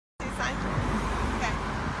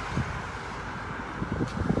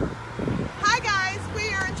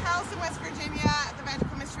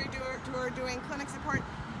doing clinic support.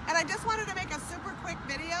 And I just wanted to make a super quick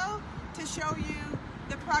video to show you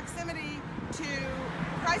the proximity to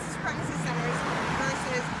crisis pregnancy centers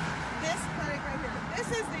versus this clinic right here. This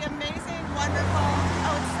is the amazing, wonderful,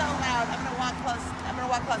 oh, it's so loud. I'm gonna walk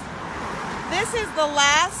close. This is the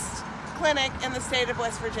last clinic in the state of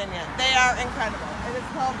West Virginia. They are incredible. It is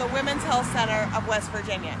called the Women's Health Center of West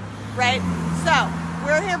Virginia, right? So,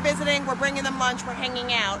 we're here visiting, we're bringing them lunch, we're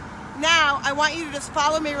hanging out. Now, I want you to just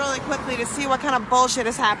follow me really quickly to see what kind of bullshit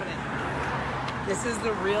is happening. This is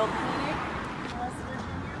the real clinic in West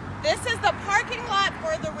Virginia? This is the parking lot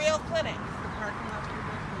for the real clinic. The parking lot for the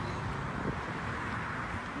real clinic.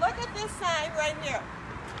 Look at this sign right here.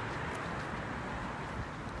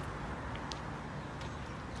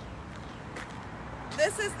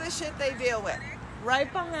 This is the shit they deal with.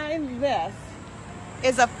 Right behind this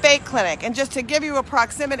is a fake clinic. And just to give you a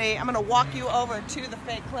proximity, I'm gonna walk you over to the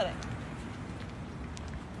fake clinic.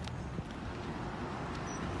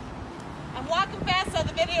 I'm walking fast so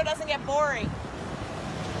the video doesn't get boring.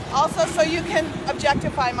 Also, so you can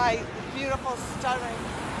objectify my beautiful, stunning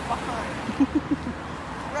behind.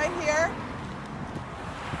 Right here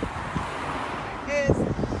is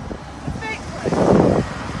the fake clinic.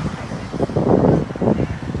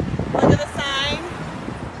 Look at the sign.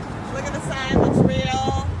 Look at the sign, looks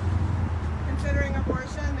real. Considering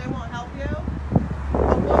abortion, they won't help you.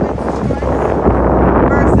 A woman's choice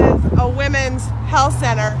versus a women's health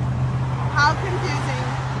center. How confusing.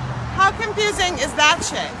 How confusing is that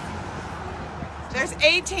shit? There's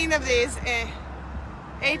 18 of these.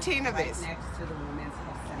 18 of these. Right next to the Women's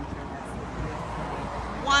Health Center. That's the real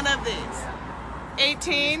clinic. One of these.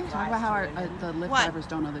 18. Talk about how the Lyft drivers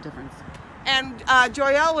don't know the difference. And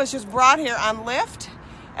Joyelle was just brought here on Lyft,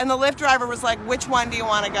 and the Lyft driver was like, which one do you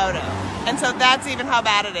want to go to? And so that's even how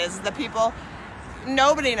bad it is. The people,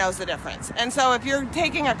 nobody knows the difference. And so if you're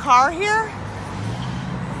taking a car here,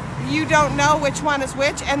 you don't know which one is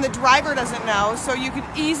which, and the driver doesn't know, so you could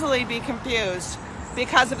easily be confused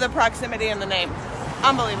because of the proximity in the name.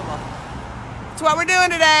 Unbelievable. That's what we're doing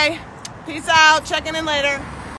today. Peace out. Checking in later.